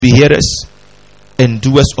be hearers and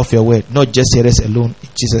doers of your word, not just hearers alone. In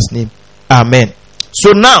Jesus' name, amen.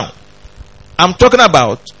 So now, I'm talking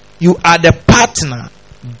about you are the partner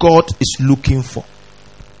God is looking for.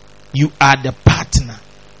 You are the partner.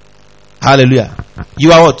 Hallelujah.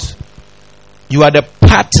 You are what? You are the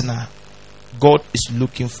partner God is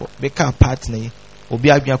looking for. Become partner.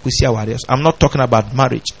 I'm not talking about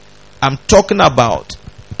marriage. I'm talking about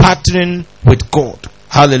partnering with God.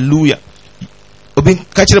 Hallelujah. You are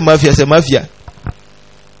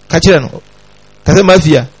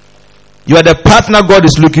the partner God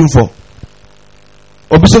is looking for.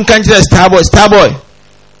 Starboy.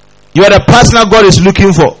 You are the partner God is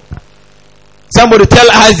looking for. Somebody tell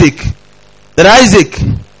Isaac that Isaac,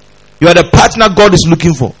 you are the partner God is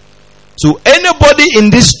looking for. So anybody in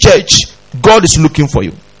this church, God is looking for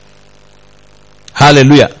you.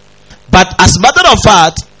 Hallelujah. But as a matter of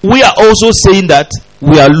fact, we are also saying that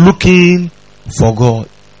we are looking for God.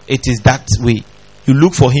 It is that way. You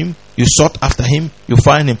look for him, you sought after him, you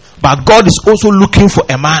find him. But God is also looking for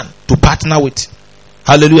a man to partner with.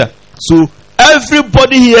 Hallelujah. So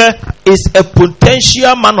everybody here is a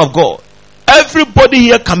potential man of God. Everybody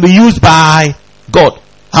here can be used by God.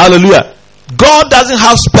 Hallelujah. God doesn't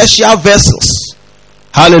have special vessels.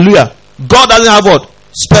 Hallelujah. God doesn't have what?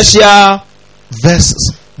 Special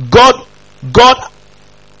vessels. God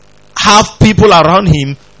have people around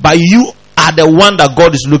him, but you are the one that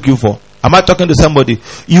God is looking for. Am I talking to somebody?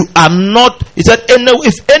 You are not. He said,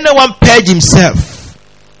 if anyone purge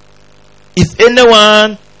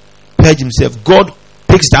himself, God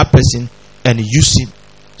takes that person and uses him.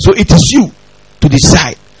 So it is you to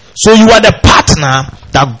decide. So you are the partner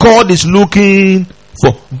that God is looking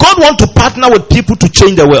for. God wants to partner with people to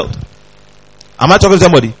change the world. Am I talking to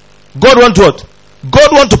somebody? God wants what?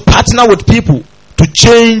 God wants to partner with people to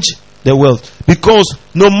change the world. Because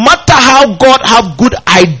no matter how God have good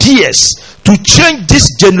ideas to change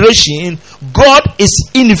this generation, God is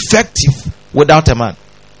ineffective without a man.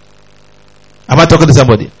 Am I talking to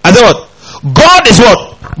somebody? I said what? God is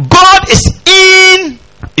what? God is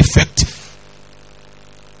ineffective.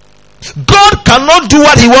 God cannot do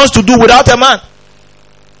what he wants to do without a man.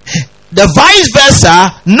 The vice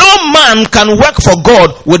versa, no man can work for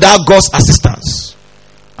God without God's assistance.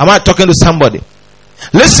 Am I talking to somebody?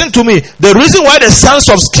 Listen to me. The reason why the sons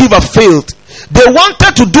of Sceva failed, they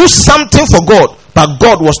wanted to do something for God, but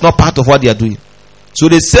God was not part of what they are doing. So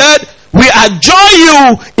they said, we adjure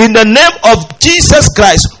you in the name of Jesus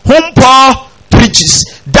Christ, whom Paul preaches.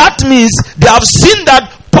 That means they have seen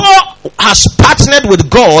that Paul has partnered with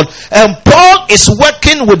God and Paul is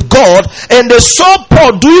working with God, and they saw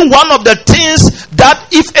Paul doing one of the things that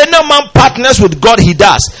if any man partners with God, he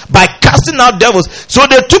does, by casting out devils. So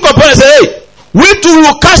they took upon and said, hey, we too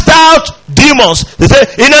will cast out demons. They say,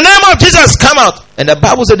 in the name of Jesus, come out. And the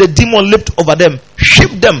Bible said the demon leaped over them,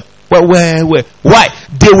 shipped them. Where? Why?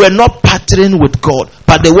 They were not partnering with God,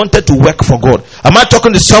 but they wanted to work for God. Am I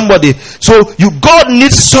talking to somebody? So God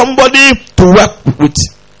needs somebody to work with.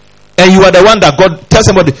 And you are the one that God, tell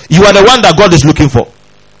somebody, you are the one that God is looking for.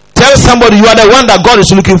 Tell somebody, you are the one that God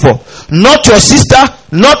is looking for. Not your sister,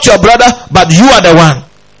 not your brother, but you are the one.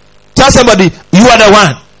 Tell somebody, you are the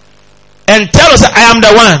one. And tell us, I am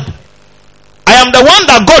the one. I am the one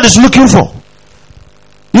that God is looking for.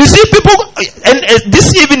 You see people, and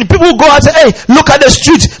this evening people go out and say, hey, look at the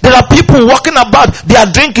street. There are people walking about. They are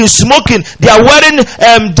drinking, smoking. They are wearing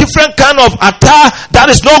different kind of attire that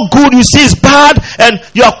is not good. You see, it's bad, and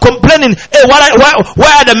you are complaining. Hey, why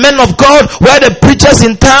are the men of God? Why are the preachers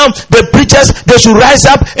in town? The preachers, they should rise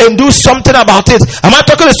up and do something about it. Am I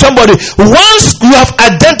talking to somebody? Once you have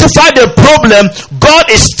identified the problem, God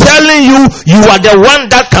is telling you, you are the one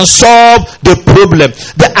that can solve the problem.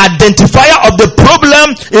 The identifier of the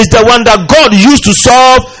problem is the one that God used to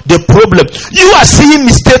solve the problem. You are seeing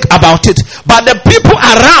mistake about it, but the people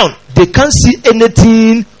around, they can't see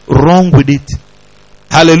anything wrong with it.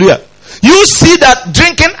 Hallelujah. You see that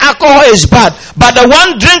drinking alcohol is bad, but the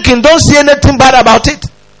one drinking don't see anything bad about it.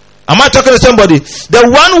 Am I talking to somebody? The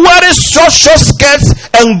one wearing short skirts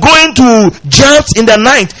and going to jumps in the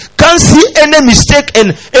night can't see any mistake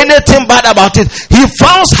and anything bad about it. He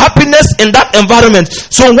finds happiness in that environment.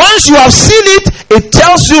 So once you have seen it, it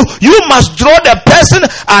tells you, you must draw the person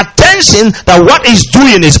attention that what he's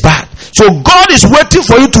doing is bad. So God is waiting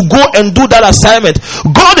for you to go and do that assignment.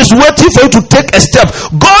 God is waiting for you to take a step.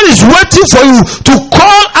 God is waiting for you to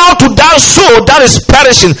call out to that soul that is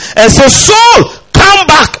perishing and say, soul, come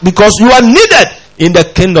back, because you are needed in the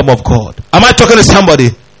kingdom of God. Am I talking to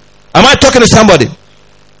somebody? Am I talking to somebody?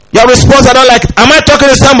 Your response, I don't like it. Am I talking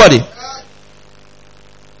to somebody?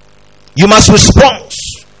 You must respond.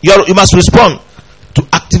 You must respond. to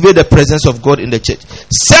activate the presence of God in the church.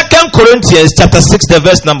 2 Corinthians chapter 6, the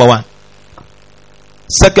verse number 1.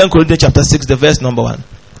 2 Corinthians chapter 6, the verse number 1.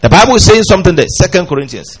 The Bible is saying something there. 2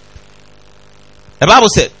 Corinthians. The Bible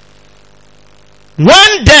said,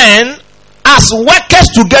 when then as workers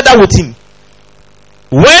together with him.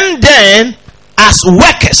 When then as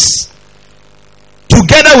workers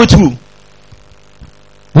together with who?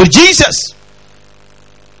 With Jesus.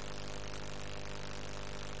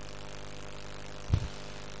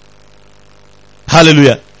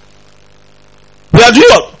 Hallelujah. We are doing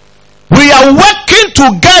what? We are working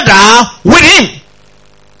together with him.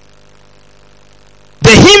 The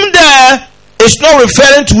him there is not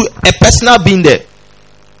referring to a personal being there.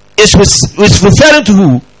 It's referring to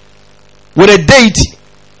who? With a deity.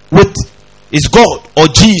 With is God or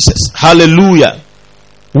Jesus. Hallelujah.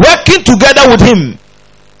 Working together with him.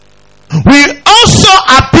 We also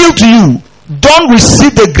appeal to you. Don't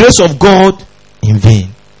receive the grace of God in vain.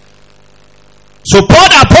 So Paul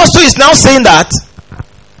the apostle is now saying that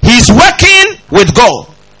he's working with God.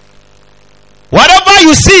 Whatever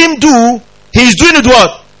you see him do, he's doing it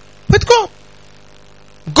what? With God.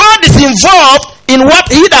 God is involved in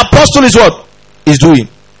what he the apostle is what? Is doing.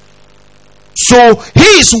 So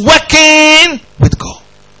he is working with God.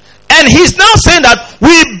 And he's now saying that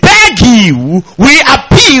we beg you, we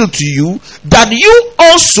appeal to you that you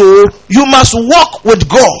also, you must walk with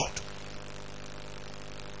God.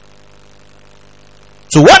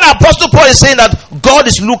 So what Apostle Paul is saying that God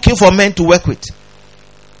is looking for men to work with.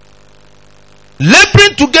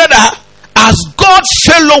 Laboring together as God's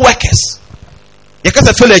fellow workers. You can't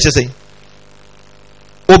say fellow say.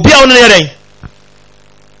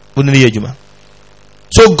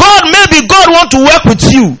 So God, maybe God want to work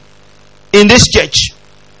with you in this church.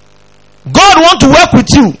 God want to work with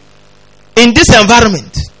you in this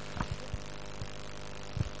environment.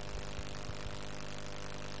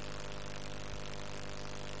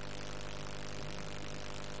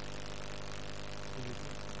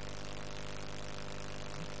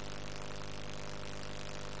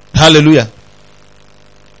 Hallelujah.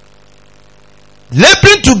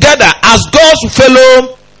 Laboring together as God's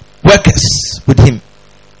fellow workers with him.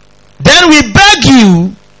 Then we beg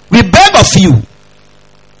of you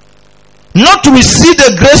not to receive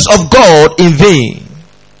the grace of God in vain.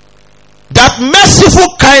 That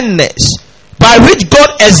merciful kindness by which God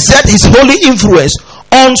exerts his holy influence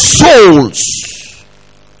on souls.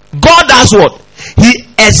 God does what? He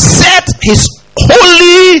exerts his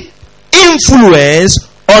holy influence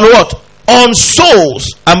on what? On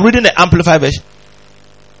souls. I'm reading the Amplified version.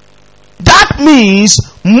 That means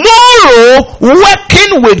moreover,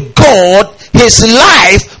 working with God, his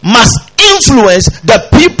life must influence the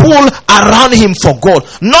people around him for God,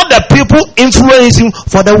 not the people influencing him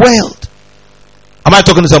for the world. Am I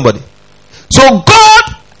talking to somebody? So God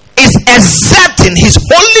is exerting his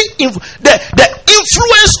holy the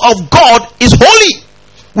influence of God is holy.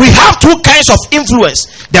 We have two kinds of influence,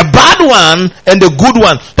 the bad one and the good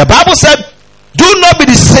one. The Bible said, do not be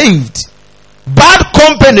deceived. Bad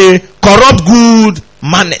company corrupt good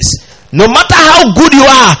manners. No matter how good you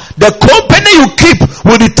are, the company you keep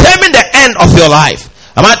will determine the end of your life.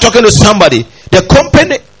 Am I talking to somebody? The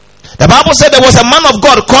company. The Bible said there was a man of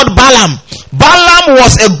God called Balaam. Balaam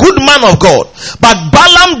was a good man of God, but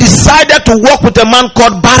Balaam decided to work with a man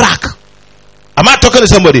called Barak. Am I talking to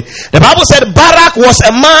somebody? The Bible said Barak was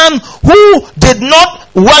a man who did not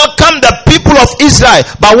welcome the people of Israel,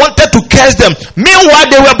 but wanted to curse them. Meanwhile,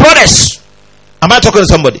 they were brothers. Am I talking to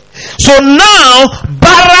somebody? So now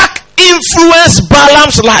Barak influenced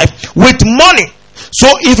Balaam's life with money. So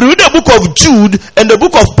if you read the book of Jude and the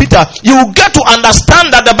book of Peter, you will get to understand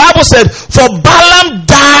that the Bible said, for Balaam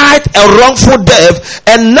died a wrongful death.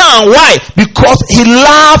 And now why? Because he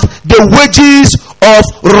loved the wages of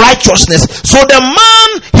righteousness. So the man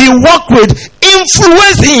he worked with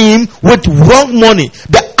influenced him with wrong money.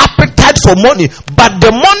 The appetite for money. But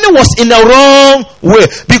the money was in the wrong way.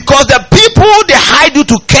 Because the people they hide you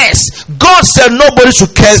to curse. God said nobody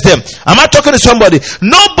should curse them. Am I talking to somebody?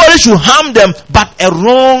 Nobody should harm them, but a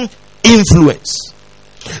wrong influence.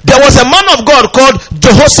 There was a man of God called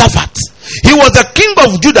Jehoshaphat. He was the king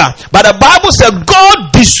of Judah, but the Bible said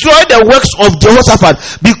God destroyed the works of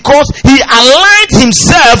Jehoshaphat because he aligned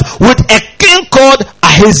himself with a king called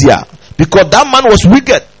Ahaziah, because that man was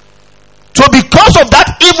wicked. So because of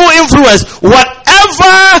that evil influence,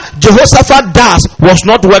 whatever Jehoshaphat does was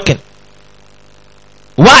not working.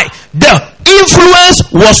 Why? The influence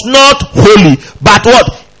was not holy, but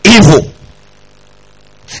what? Evil.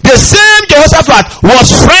 The same Jehoshaphat was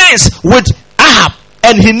friends with Ahab,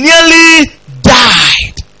 and he nearly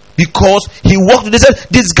died Because he walked, they said,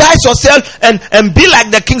 disguise yourself and be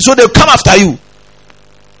like the king, so they'll come after you.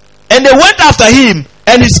 And they went after him,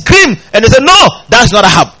 and he screamed, and they said, no, that's not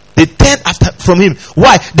Ahab. They turned after from him.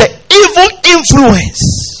 Why? The evil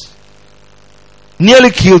influence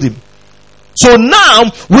nearly killed him. So now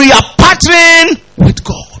we are partnering with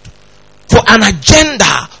God for an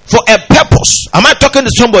agenda, for a purpose. Am I talking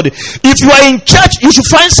to somebody? If you are in church, you should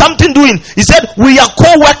find something doing. He said, we are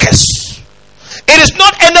co-workers. It is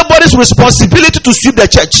not anybody's responsibility to sweep the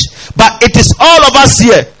church, but it is all of us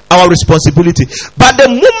here, our responsibility. But the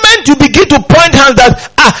moment you begin to point out that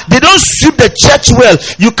they don't sweep the church well,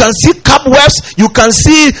 you can see cobwebs, you can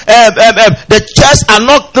see the chairs are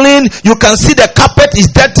not clean, you can see the carpet is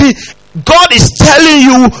dirty. God is telling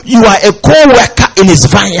you, you are a co-worker in his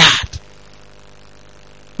vineyard.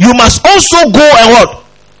 You must also go and what?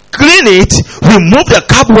 Clean it, remove the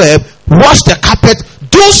cobweb, wash the carpet,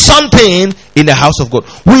 do something in the house of God.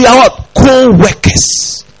 We are what?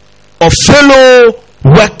 Co-workers or fellow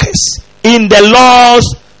workers in the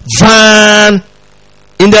Lord's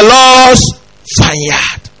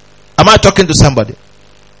vineyard. Am I talking to somebody?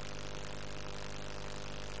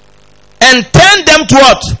 And turn them to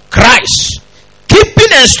what? Christ.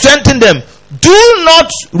 Keeping and strengthening them. Do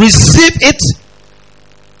not receive it.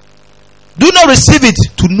 Do not receive it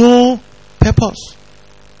to no purpose.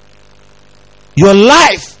 Your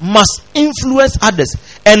life must influence others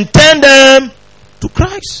and turn them to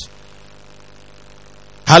Christ.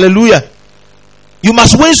 Hallelujah. You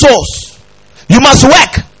must win souls. You must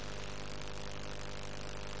work.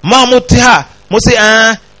 Mamutia, Mose,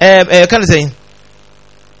 can I say?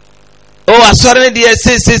 Oh, I'm sorry, dear.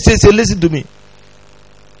 Say, listen to me.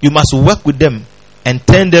 You must work with them and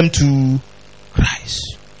turn them to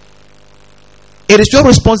Christ. It is your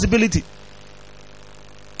responsibility.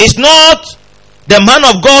 It's not the man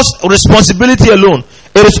of God's responsibility alone.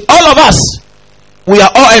 It is all of us. We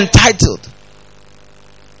are all entitled.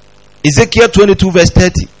 Ezekiel 22 verse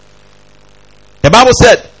 30. The Bible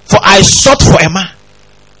said, for I sought for a man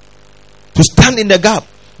to stand in the gap,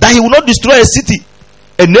 that he will not destroy a city,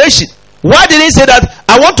 a nation. Why did he say that?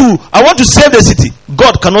 I want to save the city.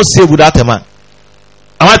 God cannot save without a man.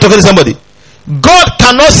 Am I talking to somebody? God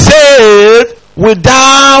cannot save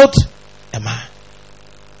without a man.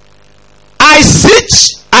 I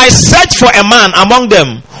search for a man among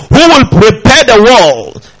them who will prepare the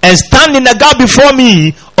wall and stand in the gap before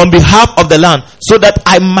me on behalf of the land, so that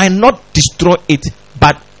I might not destroy it.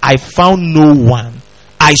 But I found no one.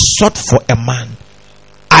 I sought for a man.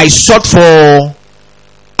 I sought for.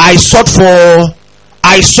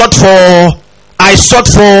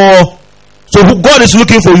 So who God is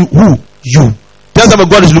looking for you? Who? You. Tell somebody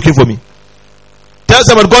God is looking for me. Tell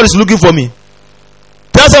somebody God is looking for me.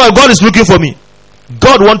 Tell somebody God is looking for me.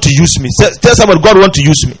 God want to use me. Tell somebody God want to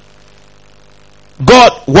use me.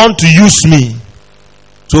 God want to use me.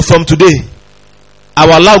 So from today, I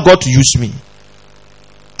will allow God to use me.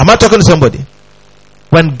 Am I talking to somebody?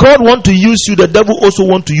 When God want to use you, the devil also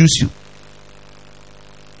want to use you.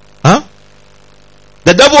 Huh?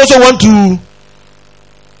 The devil also want to.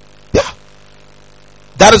 Yeah.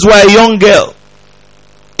 That is why a young girl,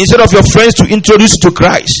 instead of your friends to introduce you to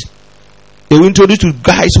Christ, they will introduce you to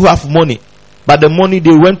guys who have money. But the money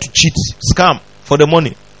they went to cheat, scam for the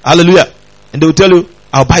money. Hallelujah. And they will tell you,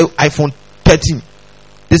 I'll buy you iPhone 13.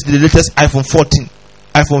 This is the latest iPhone 14,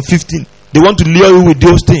 iPhone 15. They want to lure you with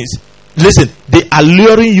those things. Listen, they are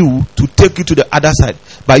luring you to take you to the other side.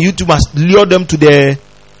 But you too must lure them to the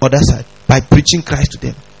other side by preaching Christ to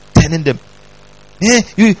them, telling them.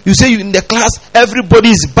 You say you in the class, everybody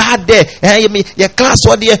is bad there. Your class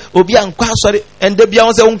there, and they be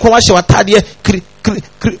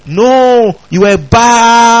no, you are a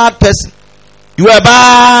bad person. You are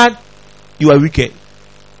bad. You are wicked.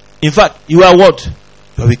 In fact, you are what?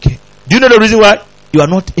 You are wicked. Do you know the reason why? You are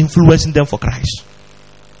not influencing them for Christ.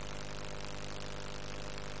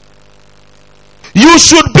 You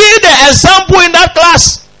should be the example in that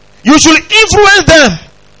class. You should influence them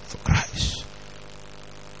for Christ.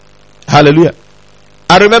 Hallelujah.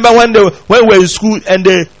 I remember when we were in school and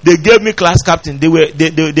they gave me class captain. They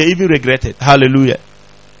even regretted. Hallelujah.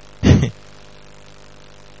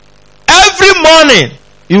 Every morning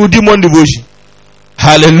you will do morning devotion.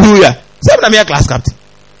 Hallelujah. Say I'm a class captain.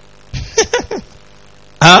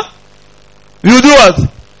 Huh? You do what?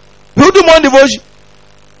 You do morning devotion.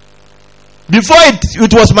 Before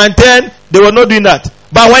it was my turn, they were not doing that.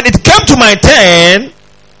 But when it came to my turn,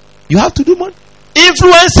 you have to do more.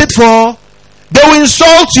 Influence it for. They will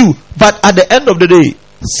insult you. But at the end of the day,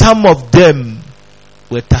 some of them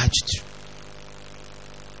were touched.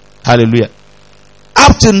 Hallelujah.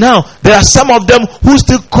 Up till now, there are some of them who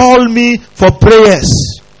still call me for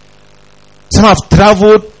prayers. Some have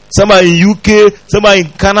traveled, some are in UK, some are in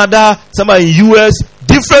Canada, some are in US,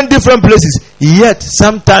 different places. Yet,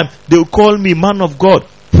 sometimes they will call me, man of God,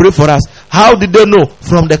 pray for us. How did they know?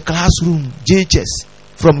 From the classroom, JHS.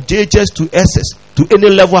 From JHS to SS, to any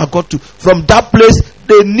level I got to. From that place,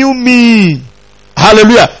 they knew me.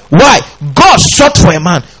 Hallelujah. Why? God sought for a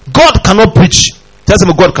man. God cannot preach. Tell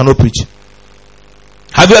them God cannot preach.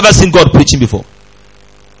 Have you ever seen God preaching before?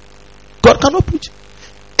 God cannot preach.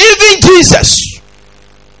 Even Jesus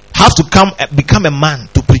have to become a man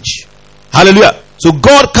to preach. Hallelujah. So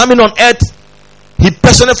God coming on earth, he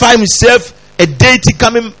personified himself, a deity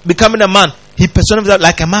becoming a man. He personified himself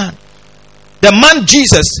like a man. The man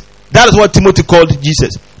Jesus, that is what Timothy called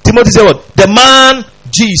Jesus. Timothy said what? The man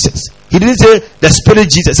Jesus. He didn't say the spirit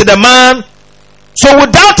Jesus. He said the man. So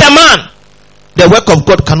without a man, the work of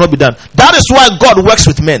God cannot be done. That is why God works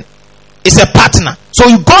with men. It's a partner. So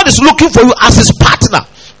God is looking for you as his partner.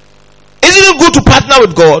 Isn't it good to partner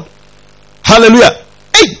with God? Hallelujah.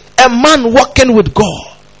 Hey, a man walking with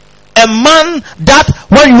God. A man that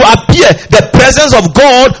when you appear, the presence of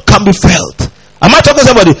God can be felt. Am I talking to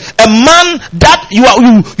somebody? A man that you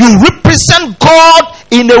represent God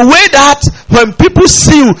in a way that when people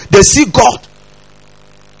see you, they see God.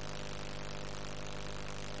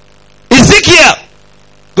 Ezekiel,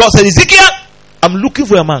 God said, Ezekiel, I'm looking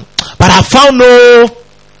for a man, but I found no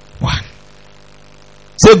one.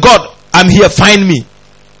 Say, God, I'm here, find me.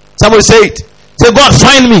 Somebody say it. Say, God,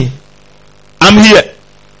 find me. I'm here.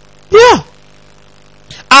 Yeah.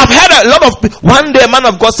 I've heard a lot of people. One day a man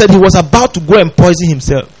of God said he was about to go and poison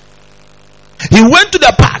himself. He went to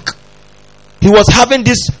the park. He was having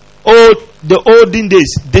the olden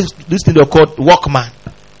days, this thing they called Walkman.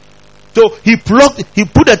 So he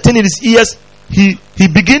put a thing in his ears. He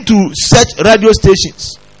began to search radio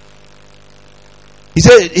stations. He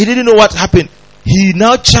said he didn't know what happened. He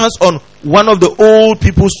now chanced on one of the old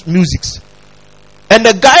people's musics. And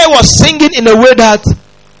the guy was singing in a way that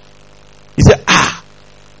he said,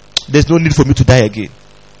 there's no need for me to die again.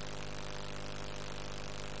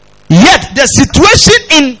 Yet the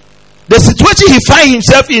situation he found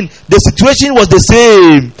himself in, the situation was the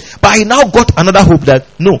same. But he now got another hope that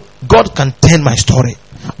no, God can turn my story.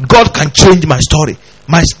 God can change my story.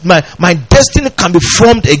 My destiny can be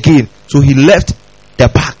formed again. So he left the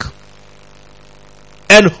park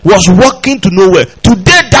and was walking to nowhere.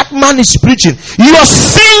 Today that man is preaching. You are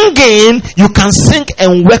singing. You can sing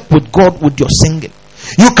and work with God with your singing.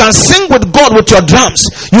 You can sing with God with your drums.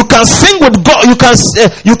 You can sing with God. You can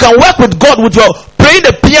work with God with your playing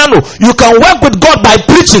the piano. You can work with God by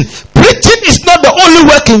preaching. Preaching is not the only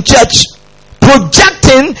work in church.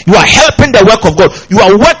 Projecting, you are helping the work of God. You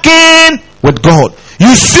are working with God.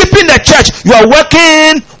 You sweep in the church, you are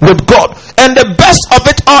working with God. And the best of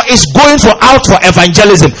it all is going out for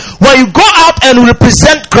evangelism. When you go out and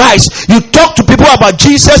represent Christ, you talk to people about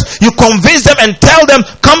Jesus, you convince them and tell them,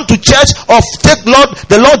 come to church or take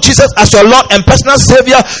the Lord Jesus as your Lord and personal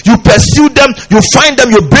Savior. You pursue them, you find them,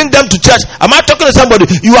 you bring them to church. Am I talking to somebody?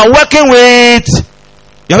 You're working with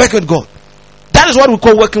God. That is what we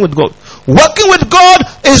call working with God. Working with God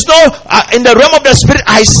is not in the realm of the spirit.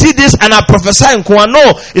 I see this and I prophesy in Kwa.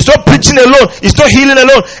 No, it's not preaching alone. It's not healing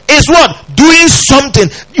alone. It's what? Doing something.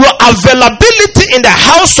 Your availability in the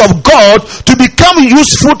house of God to become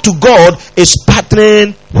useful to God is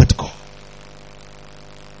partnering with God.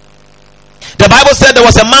 The Bible said there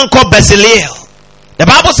was a man called Bezalel. The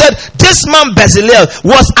Bible said this man Bezalel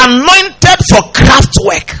was anointed for craft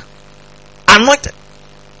work. Anointed.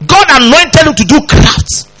 God anointed him to do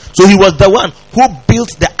crafts. So he was the one who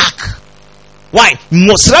built the ark. Why? Am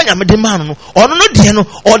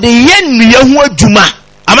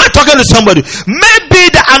I talking to somebody? Maybe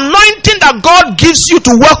the anointing that God gives you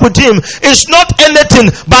to work with him is not anything,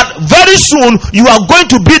 but very soon you are going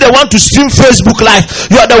to be the one to stream Facebook live.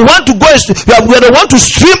 You are the one to go. You are the one to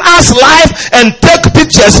stream us live and take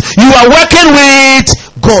pictures. You are working with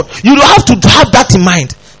God. You don't have to have that in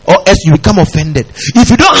mind, or else you become offended. If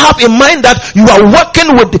you don't have in mind that you are working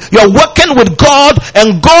with God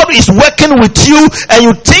and God is working with you, and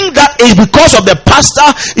you think that is because of the pastor,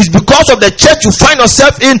 is because of the church you find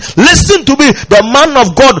yourself in, listen to me, the man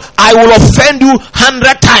of God, I will offend you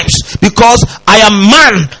 100 times because I am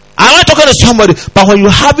man. I'm not talking to somebody, but when you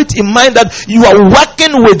have it in mind that you are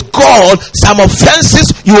working with God, some offenses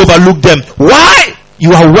you overlook them. Why?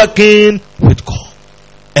 You are working with God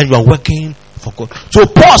and you are working for God. So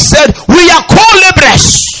Paul said, we are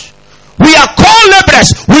co-laborers. We are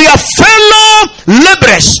co-laborers. We are fellow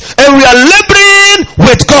laborers, and we are laboring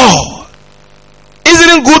with God.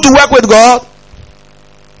 Isn't it good to work with God?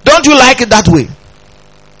 Don't you like it that way?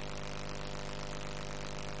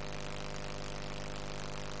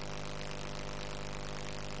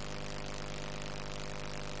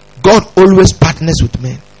 God always partners with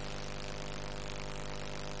men.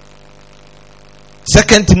 2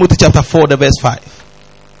 Timothy chapter 4, the verse 5.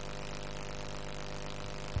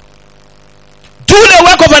 Do the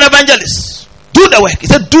work of an evangelist. Do the work. He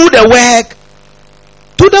said, do the work.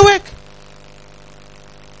 Do the work.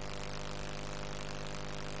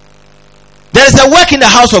 There is a work in the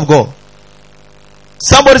house of God.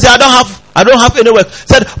 Somebody said, I don't have any work.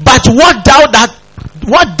 Said, but what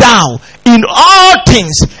thou in all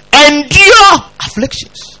things endure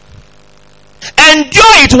afflictions.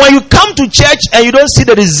 Endure it. When you come to church and you don't see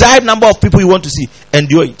the desired number of people you want to see,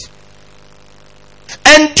 endure it.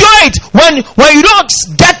 Endure it. When you don't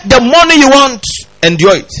get the money you want,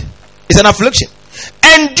 endure it. It's an affliction.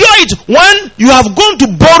 Endure it when you have gone to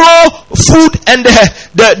borrow food and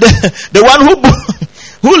the one who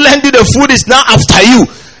lent you the food is now after you.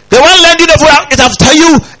 The one lent you the food is after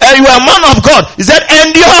you, and you are a man of God. He said,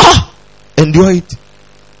 endure it.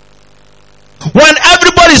 When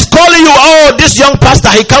everybody is calling you, oh, this young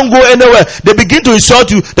pastor, he can't go anywhere, they begin to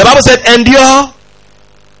insult you. The Bible said, endure.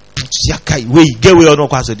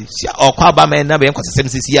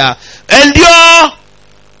 Endure.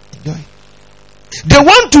 They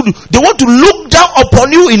want to look down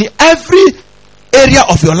upon you in every area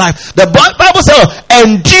of your life. The Bible says,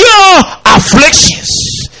 endure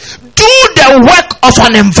afflictions. Do the work of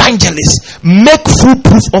an evangelist. Make full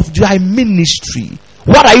proof of thy ministry.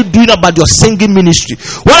 What are you doing about your singing ministry?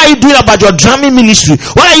 What are you doing about your drumming ministry?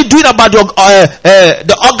 What are you doing about your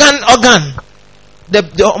the organ?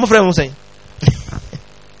 My friend was saying,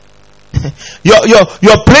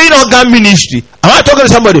 your playing organ ministry. Am I talking to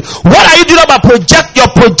somebody? What are you doing about your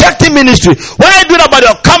projecting ministry? What are you doing about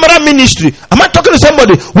your camera ministry? Am I talking to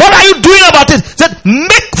somebody? What are you doing about it? Said,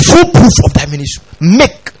 make full proof of that ministry.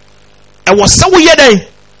 Make. And what's so weird?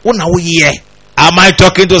 Am I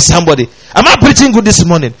talking to somebody? Am I preaching good this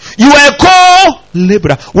morning? You are a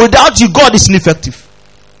co-laborer. Without you, God is ineffective.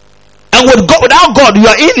 And without God, you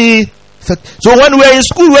are ineffective. So when we are in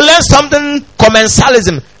school, we learn something,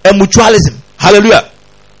 commensalism and mutualism. Hallelujah.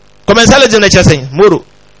 Commensalism, let's say, Moro.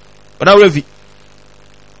 But now review.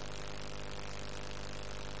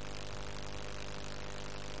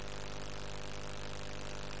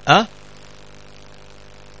 Huh?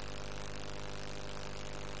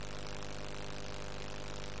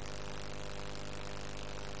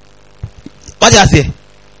 What do you say?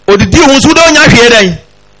 Or the deal who's don't hear.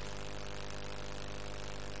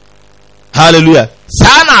 Hallelujah.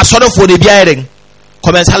 Sana sort of for the bearing.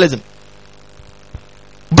 Commensalism.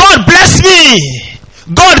 God bless me.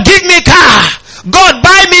 God give me car. God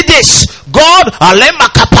buy me this. God,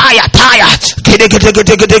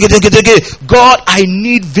 God, I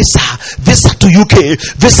need visa to UK,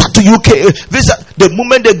 visa. The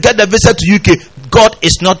moment they get the visa to UK, God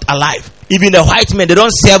is not alive. Even the white men, they don't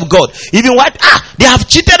serve God. Even white, they have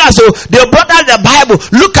cheated us. So they brought out the Bible.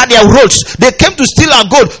 Look at their roads. They came to steal our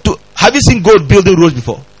gold. Have you seen gold building roads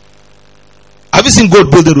before? Have you seen gold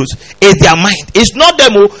building roads? It's their mind. It's not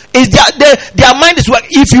them. It's their mind is what.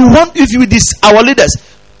 Our leaders,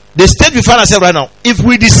 the state we find ourselves right now. If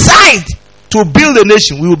we decide to build a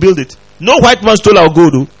nation, we will build it. No white man stole our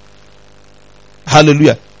gold.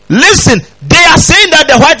 Hallelujah. Listen, they are saying that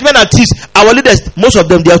the white men are thieves. Our leaders, most of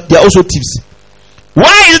them, they are also thieves.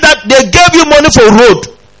 Why is that they gave you money for road?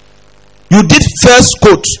 You did first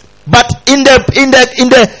quote, but in the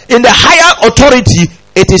higher authority,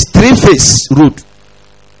 it is 3-phase road.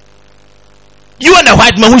 You and the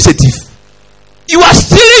white man who is a thief. You are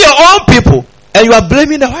stealing your own people, and you are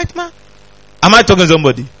blaming the white man. Am I talking to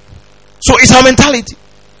somebody? So it's our mentality.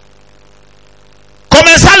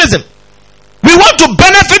 Commensalism. We want to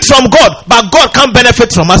benefit from God, but God can't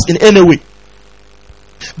benefit from us in any way.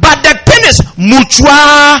 But the thing is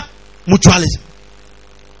mutualism.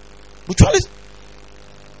 Mutualism.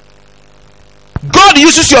 God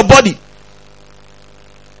uses your body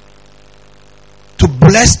to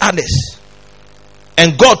bless others,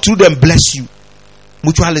 and God through them bless you.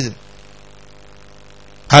 Mutualism.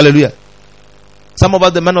 Hallelujah. Some of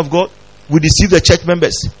us, the men of God, we deceive the church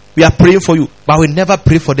members. We are praying for you, but we never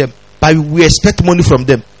pray for them. But we expect money from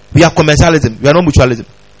them. We are commensalism. We are not mutualism.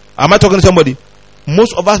 Am I talking to somebody?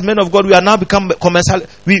 Most of us men of God, we are now become commensal.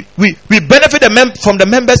 We benefit from the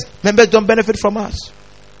members. Members don't benefit from us.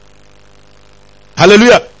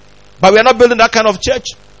 Hallelujah. But we are not building that kind of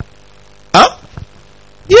church. Huh?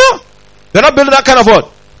 Yeah. We are not building that kind of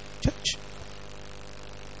what? Church.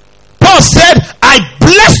 Paul said, I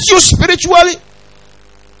bless you spiritually.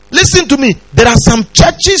 Listen to me. There are some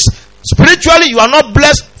churches, spiritually you are not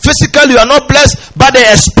blessed, physically you are not blessed, but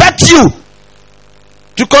they expect you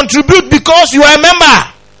to contribute because you are a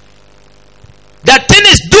member. The thing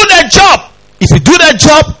is, do the job. If you do the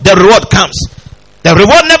job, the reward comes. The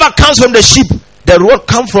reward never comes from the sheep. The reward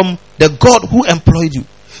comes from the God who employed you.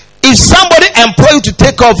 If somebody employed you to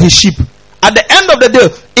take care of his sheep, at the end of the day,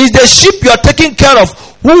 is the sheep you are taking care of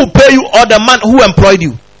who will pay you, or the man who employed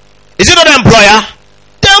you? Is it not the employer?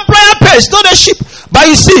 The employer pays, not the sheep. But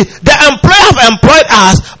you see, the employer have employed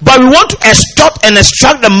us, but we want to extort and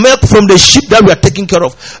extract the milk from the sheep that we are taking care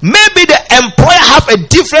of. Maybe the employer have a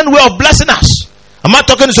different way of blessing us. Am I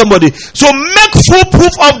talking to somebody? So make full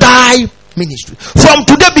proof of thy ministry. From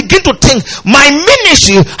today, begin to think, my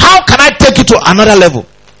ministry, how can I take it to another level?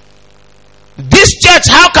 This church,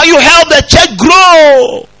 how can you help the church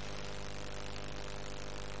grow?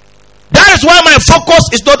 That is why my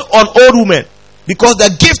focus is not on old women. Because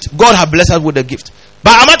the gift, God has blessed us with the gift.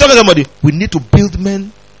 But am I talking to somebody? We need to build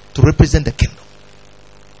men to represent the kingdom.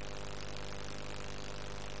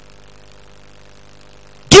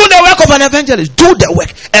 Do the work of an evangelist. Do the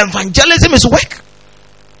work. Evangelism is work.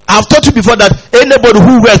 I've told you before that anybody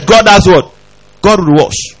who works, God does what? God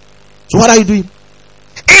rewards. So what are you doing?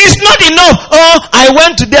 It's not enough. Oh, I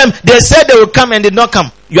went to them. They said they will come and did not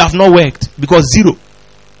come. You have not worked because zero.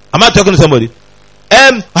 Am I talking to somebody?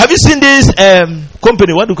 Have you seen this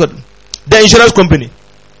company? What do you call it? The insurance company.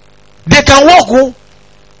 They can walk. Oh.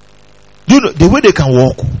 Do you know the way they can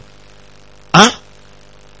walk? Huh?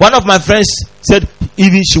 One of my friends said,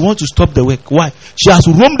 even she wants to stop the work. Why? She has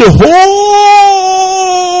roamed the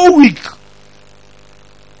whole week.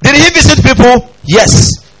 Did he visit people?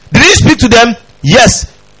 Yes. Did he speak to them? Yes.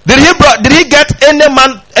 Did he get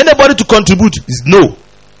anybody to contribute? No.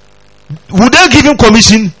 Would they give him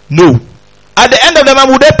commission? No. At the end of the month,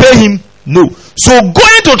 would they pay him? No. So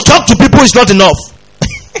going to talk to people is not enough.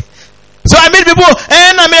 So I meet people,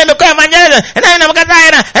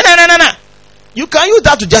 you can use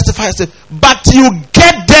that to justify yourself, but you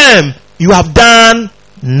get them, you have done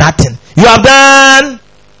nothing. You have done.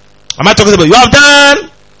 Am I talking about? You have done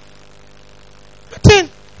nothing.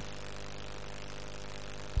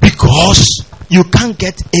 Because you can't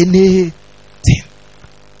get anything.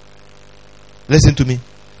 Listen to me.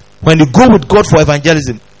 When you go with God for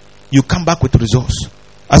evangelism, you come back with results.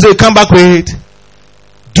 I say you come back with,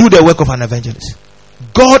 do the work of an evangelist.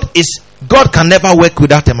 God can never work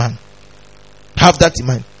without a man. Have that in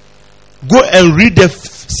mind. Go and read the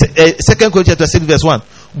 2 Corinthians chapter 6 verse 1.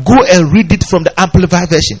 Go and read it from the Amplified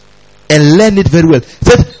version and learn it very well. It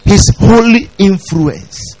said his holy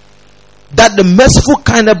influence, that the merciful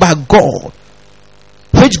kindness by God,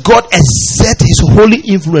 which God exerts his holy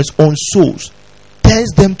influence on souls,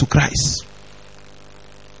 turns them to Christ.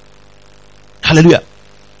 Hallelujah.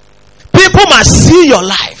 People must see your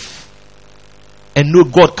life and know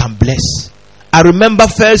God can bless. I remember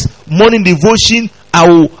first morning devotion, I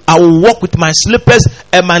will walk with my slippers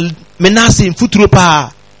and my menasi in foot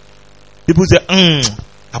ropa. People say,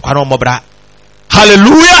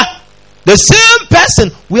 hallelujah. The same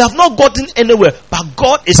person, we have not gotten anywhere, but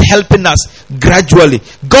God is helping us gradually.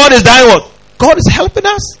 God is doing what? God is helping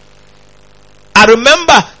us. I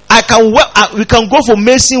remember we can go for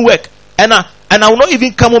mason work, and I will not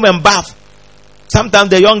even come home and bath. Sometimes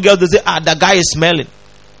the young girls, they say, the guy is smelling.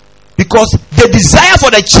 Because the desire for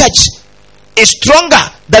the church is stronger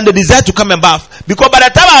than the desire to come and bath. Because by the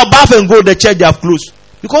time I bath and go, the church they have closed.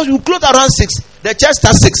 Because you close around 6, the church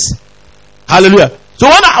starts 6. Hallelujah. So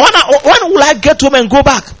when will I get home and go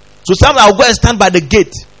back? So sometimes I'll go and stand by the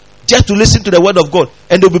gate just to listen to the word of God,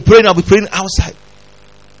 and they'll be praying. I'll be praying outside.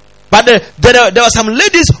 But there were some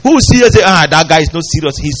ladies who see us say, that guy is not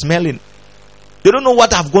serious. He's smelling. They don't know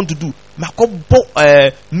what I've gone to do.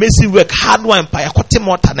 Messy work, hard one.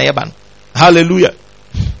 Hallelujah.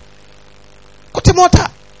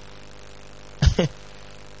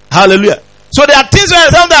 Hallelujah. So there are things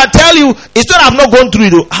that I tell you, it's not I've not gone through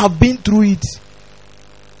it. I've been through it.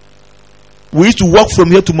 We used to walk from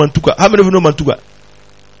here to Mantuka. How many of you know Mantuka?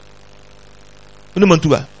 You know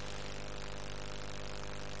Mantuka?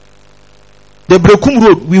 The Brekum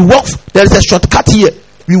Road. We walk. There is a shortcut here.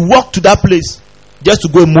 We walk to that place just to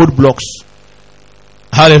go and mold blocks.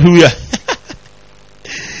 Hallelujah.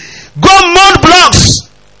 Go mold blocks.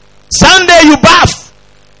 Sunday you bath.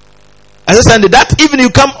 I said Sunday. That evening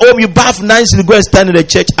you come home, you bath nicely, you go and stand in the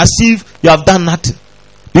church as if you have done nothing.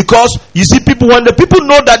 Because you see, people, when the people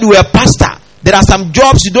know that you are a pastor, there are some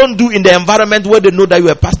jobs you don't do in the environment where they know that you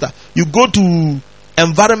are a pastor. You go to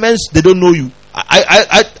environments they don't know you.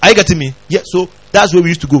 I getting me? Yeah, so that's where we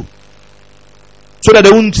used to go. So that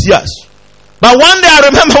they won't see us. But one day, I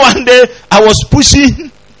remember one day, I was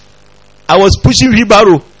pushing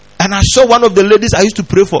wheelbarrow, and I saw one of the ladies I used to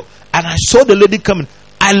pray for, and I saw the lady coming.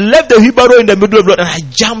 I left the wheelbarrow in the middle of the road, and I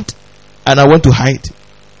jumped, and I went to hide.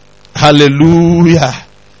 Hallelujah.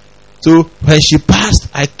 So when she passed,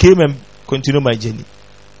 I came and continued my journey.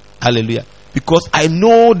 Hallelujah. Because I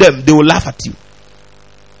know them, they will laugh at you.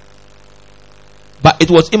 But it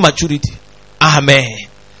was immaturity. Amen.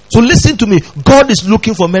 So listen to me. God is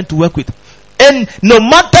looking for men to work with. And no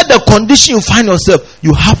matter the condition you find yourself,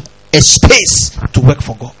 you have a space to work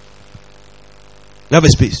for God. You have a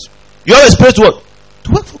space. You have a space to work.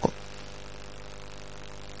 To work for God.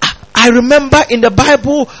 I remember in the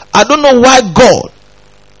Bible, I don't know why God,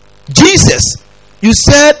 Jesus, you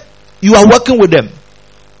said you are working with them.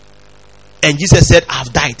 And Jesus said, I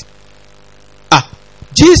have died.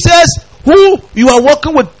 Jesus, who you are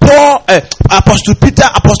working with, Paul, Apostle Peter,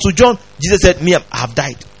 Apostle John, Jesus said, me, I have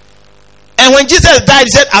died. And when Jesus died, he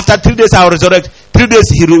said, after 3 days I will resurrect. 3 days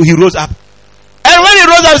he rose up. And when he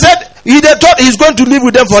rose up, he said, they thought he's going to live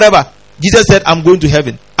with them forever. Jesus said, I'm going to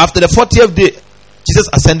heaven. After the 40th day, Jesus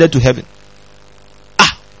ascended to heaven.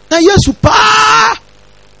 Now yes, pa.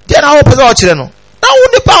 Then I hope it's all. Now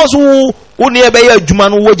only pounds who near by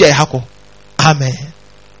Juman Woja Hako. Amen.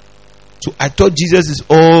 So I thought Jesus is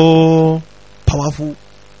all powerful,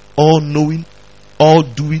 all knowing, all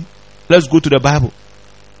doing. Let's go to the Bible.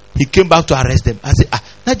 He came back to arrest them. I said,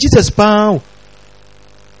 now Jesus pound.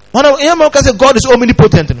 One of them can say God is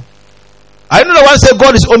omnipotent. I don't know why say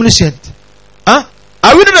God is omniscient.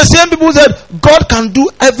 Are we not the same people who said God can do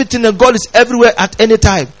everything and God is everywhere at any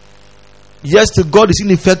time? Yes, God is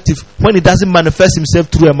ineffective when He doesn't manifest Himself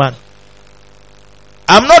through a man.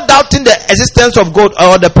 I'm not doubting the existence of God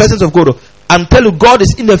or the presence of God. I'm telling you, God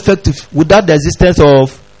is ineffective without the existence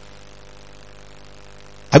of.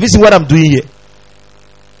 Have you seen what I'm doing here?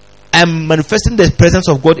 I'm manifesting the presence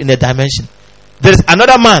of God in a dimension. There is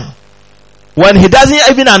another man. When he doesn't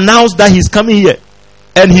even announce that he's coming here,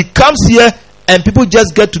 and he comes here, and people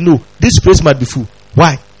just get to know this place might be full.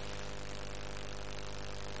 Why?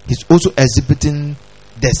 He's also exhibiting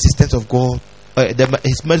the existence of God.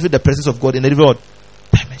 He's manifesting the presence of God in a different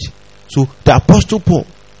dimension. So the Apostle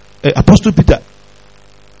Peter,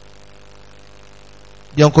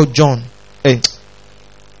 the Uncle John,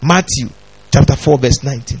 Matthew chapter 4 verse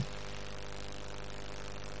 19.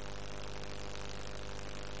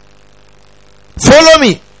 Follow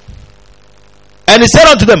me. And he said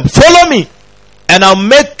unto them, follow me, and I'll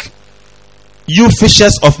make you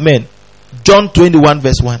fishers of men. John 21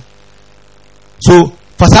 verse 1. So,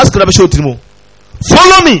 follow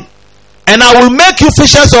me, and I will make you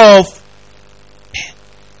fishers of men.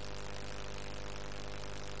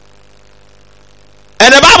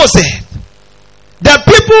 And the Bible said, the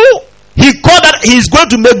people he called that he is going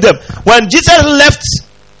to make them. When Jesus left,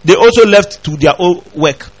 they also left to their own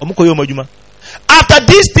work. After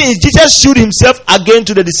these things, Jesus showed himself again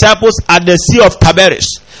to the disciples at the Sea of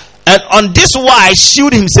Tiberias. And on this wise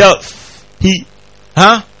showed himself. There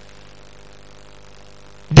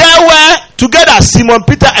were together Simon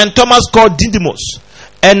Peter and Thomas called Didymus,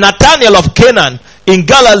 and Nathanael of Canaan in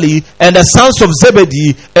Galilee, and the sons of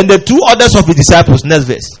Zebedee, and the two others of his disciples. Next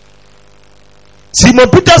verse. Simon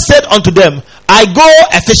Peter said unto them, I go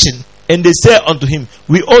a fishing. And they said unto him,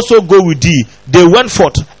 we also go with thee. They went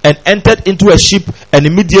forth and entered into a ship, and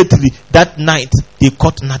immediately that night they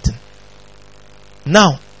caught nothing.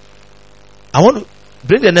 Now, I want to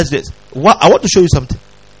bring the next verse. I want to show you something.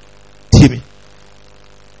 Hear me.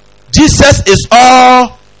 Jesus is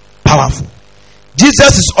all powerful.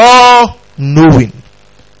 Jesus is all knowing.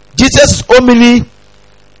 Jesus is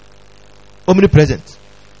omnipresent.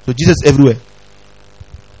 So Jesus is everywhere.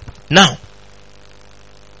 Now,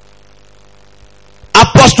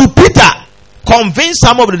 Apostle Peter convinced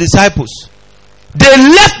some of the disciples. They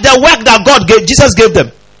left the work that Jesus gave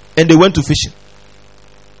them, and they went to fishing.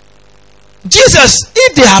 Jesus,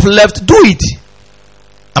 if they have left, do it.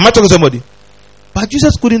 Am I talking to somebody? But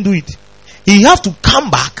Jesus couldn't do it. He have to come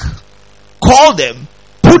back, call them,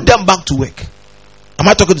 put them back to work. Am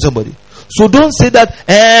I talking to somebody? So don't say that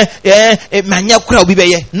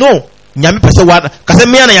no.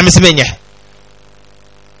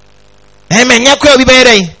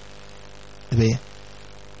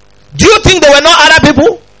 Do you think there were no other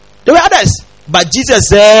people? There were others. But Jesus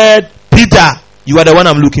said, Peter, you are the one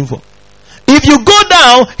I'm looking for. If you go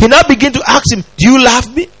down, he now begin to ask him, do you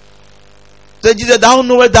love me? So Jesus, thou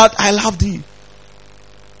knowest that I love thee.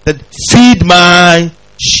 That feed my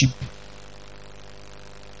sheep.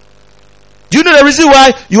 Do you know the reason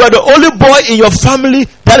why you are the only boy in your family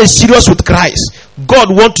that is serious with Christ? God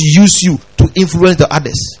wants to use you to influence the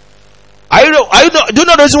others. Do you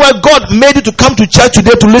know the reason why God made you to come to church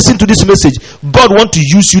today to listen to this message? God wants to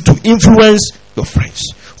use you to influence your friends.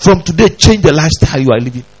 From today, change the lifestyle you are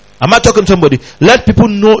living. Am I talking to somebody? Let people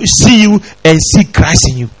see you and see Christ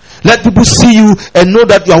in you. Let people see you and know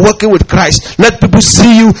that you are working with Christ. Let people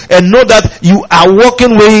see you and know that you are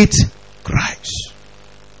working with Christ.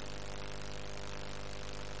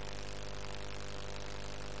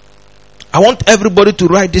 I want everybody to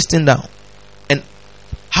write this thing down and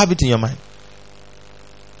have it in your mind.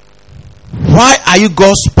 Why are you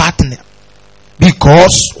God's partner?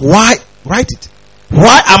 Because why? Write it.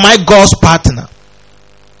 Why am I God's partner?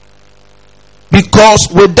 Because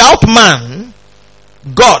without man,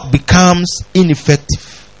 God becomes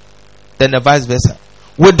ineffective. Then the vice versa.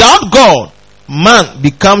 Without God, man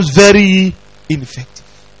becomes very ineffective.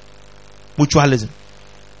 Mutualism.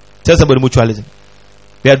 Tell somebody mutualism.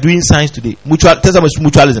 We are doing science today. Tell somebody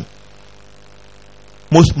mutualism.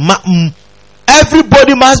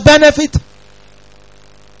 Everybody must benefit.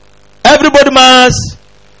 Everybody must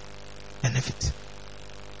benefit.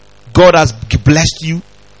 God has blessed you.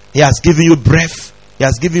 He has given you breath. He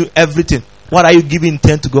has given you everything. What are you giving in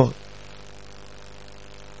turn to God?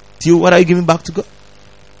 What are you giving back to God?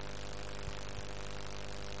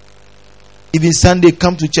 Even Sunday,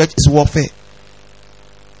 come to church is warfare.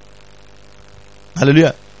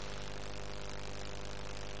 Hallelujah.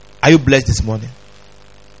 Are you blessed this morning?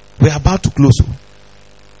 We are about to close.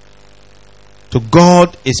 So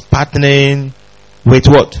God is partnering with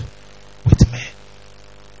what? With men.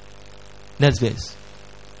 Next verse.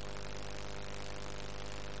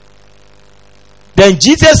 Then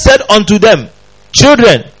Jesus said unto them,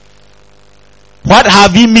 children, what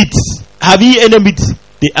have ye meat? Have ye any meat?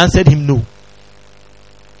 They answered him, no.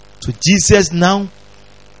 So Jesus now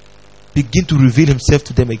began to reveal himself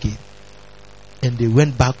to them again. And they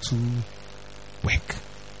went back to work.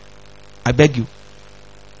 I beg you.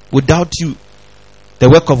 Without you, the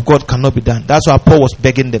work of God cannot be done. That's why Paul was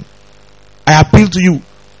begging them. I appeal to you.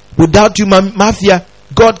 Without you, mafia,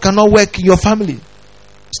 God cannot work in your family.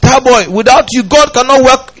 Starboy, without you, God cannot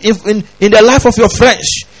work in the life of your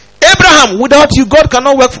friends. Abraham, without you, God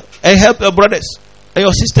cannot work and help your brothers and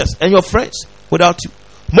your sisters and your friends. Without you.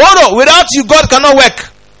 Moro, without you, God cannot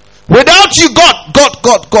work. Without you, God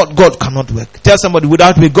cannot work. Tell somebody,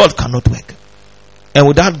 without me, God cannot work. And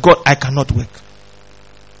without God, I cannot work.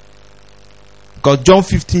 Because John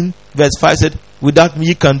 15 verse 5 said, without me,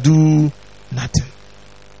 you can do nothing.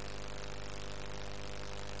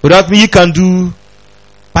 Without me, you can do.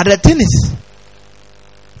 But the thing is,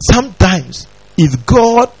 sometimes, if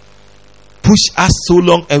God push us so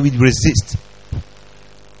long and we resist,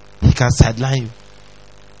 He can sideline you.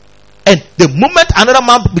 And the moment another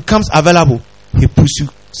man becomes available, he pushes you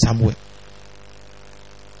somewhere.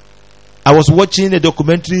 I was watching a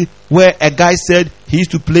documentary where a guy said he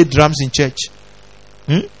used to play drums in church.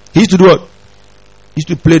 He used to do what? He used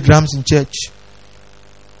to play drums in church.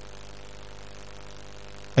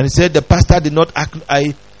 And he said the pastor did not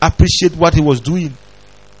appreciate what he was doing.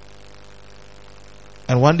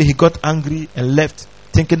 And one day he got angry and left,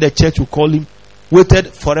 thinking the church would call him. Waited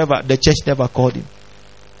forever. The church never called him.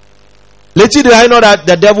 Later did I know that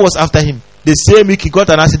the devil was after him. The same week he got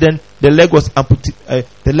an accident, the leg was amputated,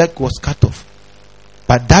 the leg was cut off.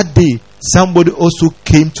 But that day, somebody also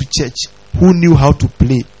came to church who knew how to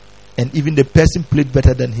play. And even the person played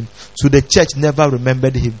better than him. So the church never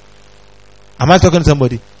remembered him. Am I talking to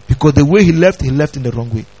somebody? Because the way he left in the wrong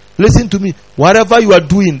way. Listen to me. Whatever you are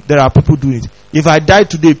doing, there are people doing it. If I die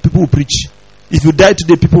today, people will preach. If you die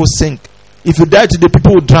today, people will sing. If you die today,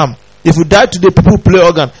 people will drum. If you die today, people will play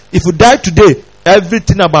organ. If you die today,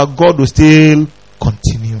 everything about God will still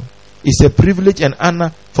continue. It's a privilege and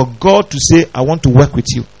honor for God to say, I want to work with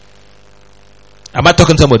you. Am I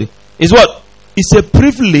talking to somebody? It's what? It's a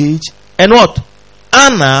privilege and what?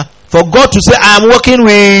 Honor for God to say, I am working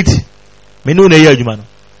with.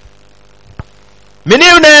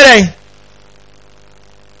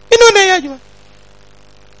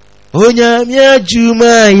 Onyamia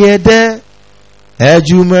Juma yede.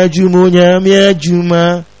 Ajuma onyamia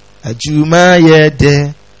ajuma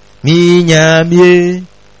yede. Mi nyamie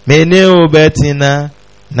mene obetina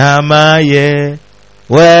namaye.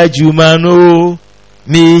 Wa juma no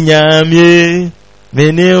mi nyamie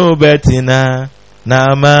mene obetina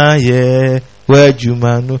namaye. Wa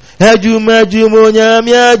juma no ajuma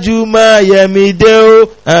onyamia ajuma yemideo.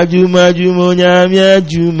 Ajuma onyamia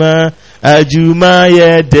ajuma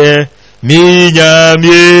yede. Mi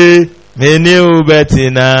nyamie mene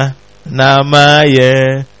ubetina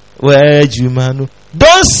namaye wejumanu.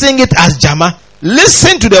 Don't sing it as Jama.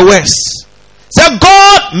 Listen to the words. Say,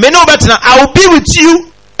 God, mene ubetina, I will be with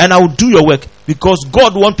you and I will do your work, because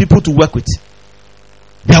God wants people to work with.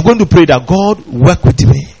 We are going to pray that God work with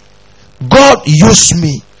me. God use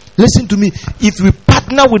me. Listen to me. If we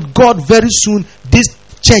partner with God very soon, this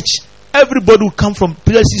church, everybody will come from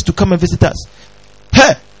places to come and visit us.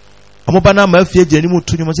 Hey,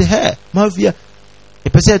 say, hey, mafia.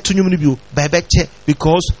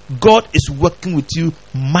 Because God is working with you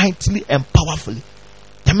mightily and powerfully.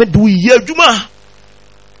 Am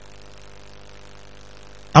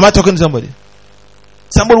I talking to somebody?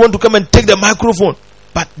 Somebody want to come and take the microphone,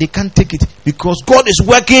 but they can't take it because God is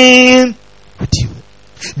working with you.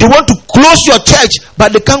 They want to close your church,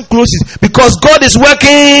 but they can't close it because God is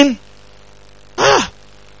working.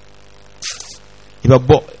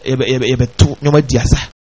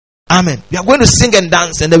 Amen. We are going to sing and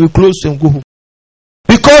dance and then we close and go home.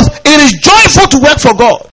 Because it is joyful to work for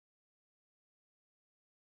God.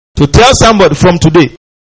 To tell somebody from today,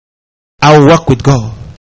 I will work with God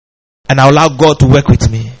and I will allow God to work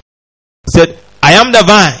with me. He said, I am the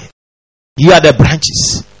vine, you are the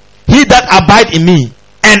branches. He that abide in me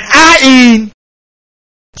and I in.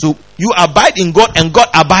 So you abide in God and God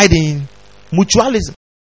abide in. Mutualism.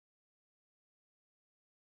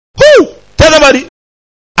 Who? Tell somebody.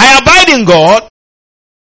 I abide in God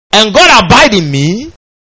and God abide in me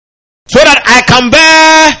so that I can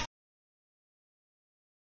bear.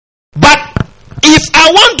 But if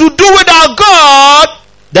I want to do without God,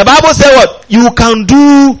 the Bible says what? You can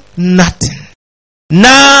do nothing.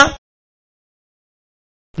 Now,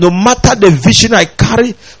 no matter the vision I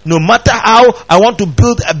carry, no matter how I want to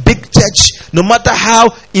build a big church, no matter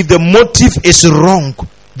how, if the motive is wrong,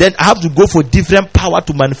 then I have to go for different power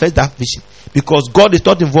to manifest that vision. Because God is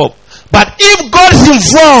not involved. But if God is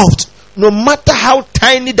involved, no matter how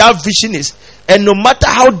tiny that vision is, and no matter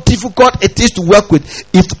how difficult it is to work with,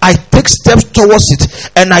 if I take steps towards it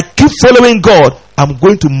and I keep following God, I'm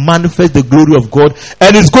going to manifest the glory of God,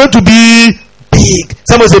 and it's going to be big.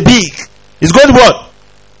 Someone say big. It's going to be what?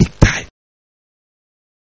 Big time.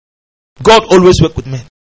 God always works with men.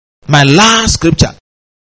 My last scripture,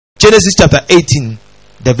 Genesis chapter 18,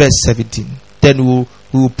 the verse 17. Then we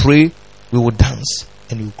will pray, we will dance,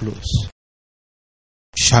 and we will close.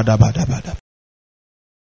 Shadabadabada.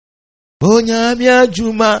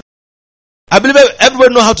 Juma. I believe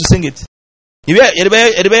everybody know how to sing it.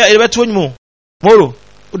 Moro,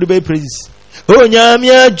 praises.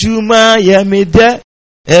 Juma yameda.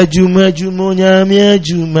 Juma Juma.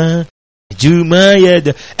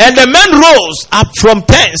 And the men rose up from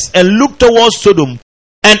tents and looked towards Sodom.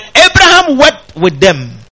 And Abraham went with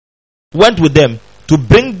them to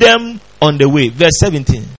bring them on the way. Verse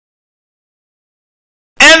 17.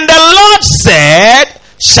 And the Lord said,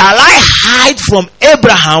 shall I hide from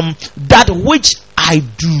Abraham that which I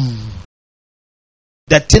do?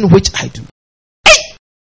 The thing which I do.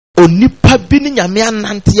 Onipa bini nyame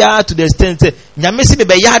anantia to the extent say nyame se me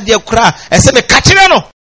be yade kura ese me ka kire no.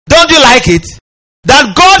 Don't you like it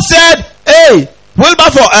that God said, hey,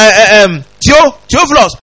 Wilberforce,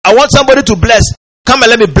 Theophilus, I want somebody to bless, come and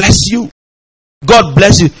let me bless you. God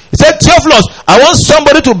bless you. He said, Theophilus, I want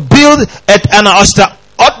somebody to build an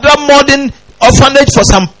modern orphanage for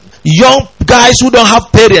some young guys who don't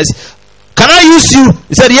have parents. Can I use you?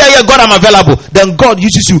 He said, yeah, God, I'm available. Then God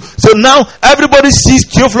uses you. So now everybody sees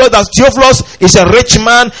Theophilus as Theophilus is a rich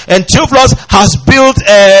man, and Theophilus has built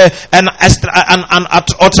an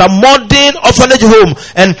ultra-modern orphanage home,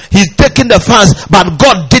 and he's taking the funds, but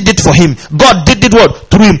God did it for him. God did it what?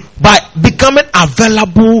 Through him. By becoming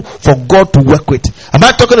available for God to work with. Am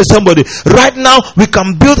I talking to somebody? Right now, we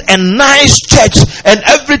can build a nice church and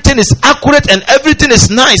everything is accurate and everything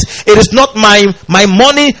is nice. It is not my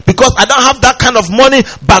money because I don't have that kind of money,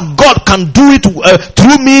 but God can do it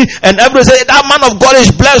through me. And everybody say, that man of God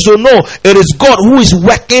is blessed. Or no, it is God who is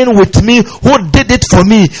working with me, who did it for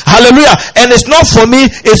me. Hallelujah. And it's not for me,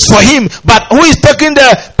 it's for him. But who is taking the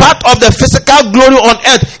part of the physical glory on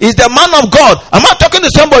earth is the man of God. Am I talking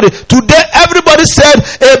to somebody? Today everybody said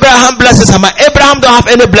Abraham blesses him. Abraham don't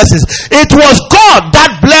have any blessings. It was God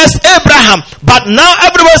that blessed Abraham. But now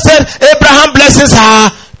everybody said Abraham blesses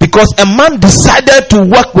her. Because a man decided to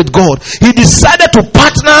work with God. He decided to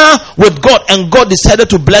partner with God, and God decided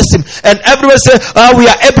to bless him. And everyone said, we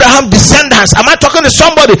are Abraham descendants. Am I talking to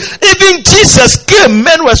somebody? Even Jesus came.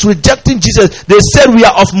 Men was rejecting Jesus. They said we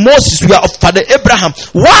are of Moses. We are of Father Abraham.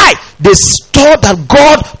 Why? They thought that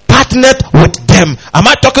God partnered partnered with them. Am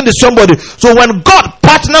I talking to somebody? So when God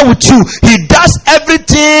partner with you, He does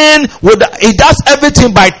everything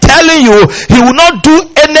by telling you. He will not do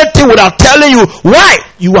anything without telling you. Why?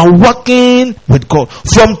 You are working with God.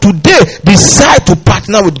 From today, decide to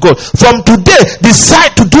partner with God. From today,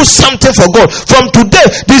 decide to do something for God. From today,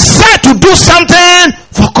 decide to do something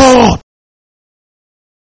for God.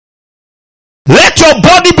 Let your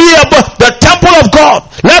body be the temple of God.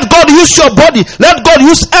 Let God use your body. Let God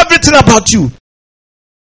use everything about you.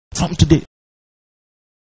 From today.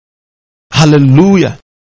 Hallelujah.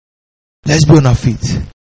 Let's be on our feet.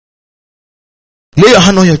 Lay your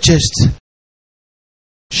hand on your chest.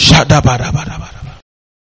 Shadabadabadabadaba.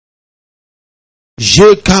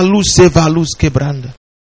 Jekalusevaluskebranda.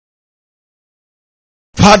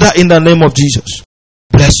 Father, in the name of Jesus,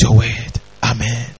 bless your word. Amen.